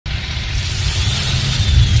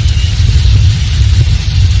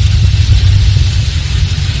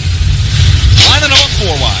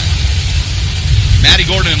Matty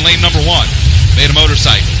Gordon in lane number 1. Beta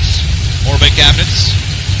Motorcycles. Orbit Cabinets.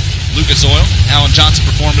 Lucas Oil. Alan Johnson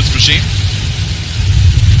Performance Machine.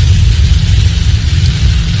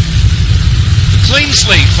 The Clean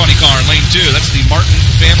Slate funny car in lane 2. That's the Martin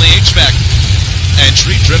Family HVAC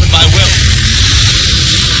entry driven by Will.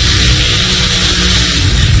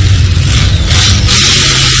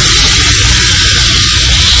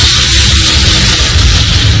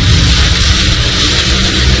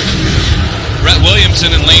 Bret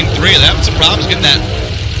Williamson in lane 3. They're having some problems getting that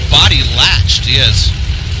body latched. He has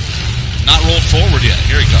not rolled forward yet.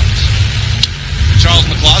 Here he comes. Charles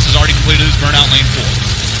McLaws has already completed his burnout lane 4.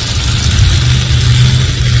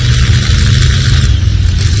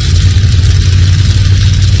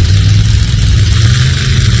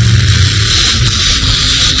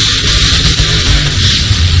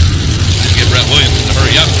 Bret Williamson to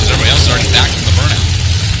hurry up because everybody else is already back from the burnout.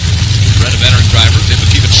 Bret, a veteran driver, they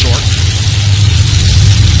would keep it short.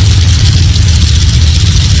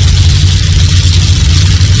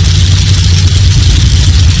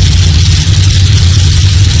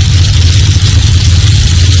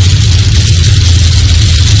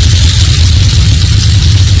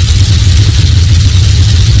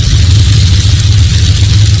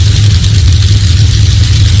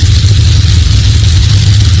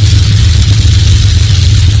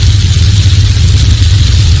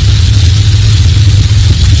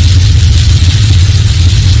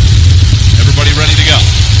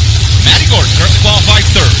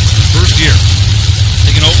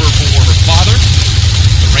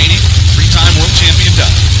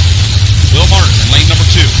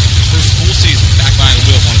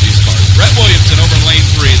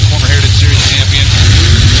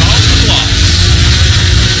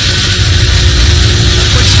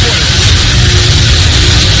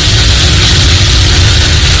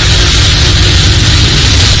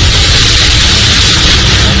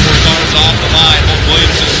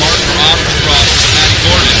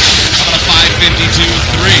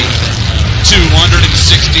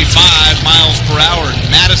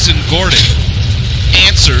 Madison Gordon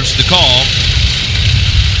answers the call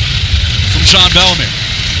from Sean Bellemere.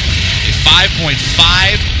 A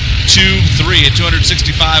 5.523 at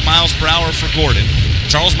 265 miles per hour for Gordon.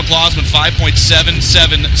 Charles McLaws went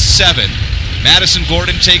 5.777. Madison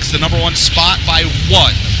Gordon takes the number 1 spot by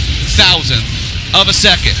 1,000th of a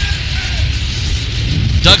second.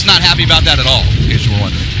 Doug's not happy about that at all, in case you were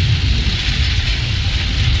wondering.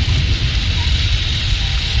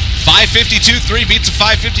 5.52.3 beats a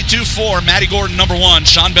 5.52.4. Matty Gordon, number 1.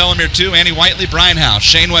 Sean Bellemere, 2. Andy Whiteley, Brian House,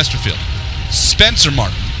 Shane Westerfield, Spencer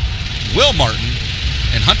Martin, Will Martin,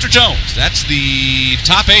 and Hunter Jones. That's the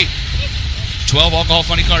top 8. 12 alcohol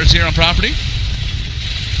funny cars here on property.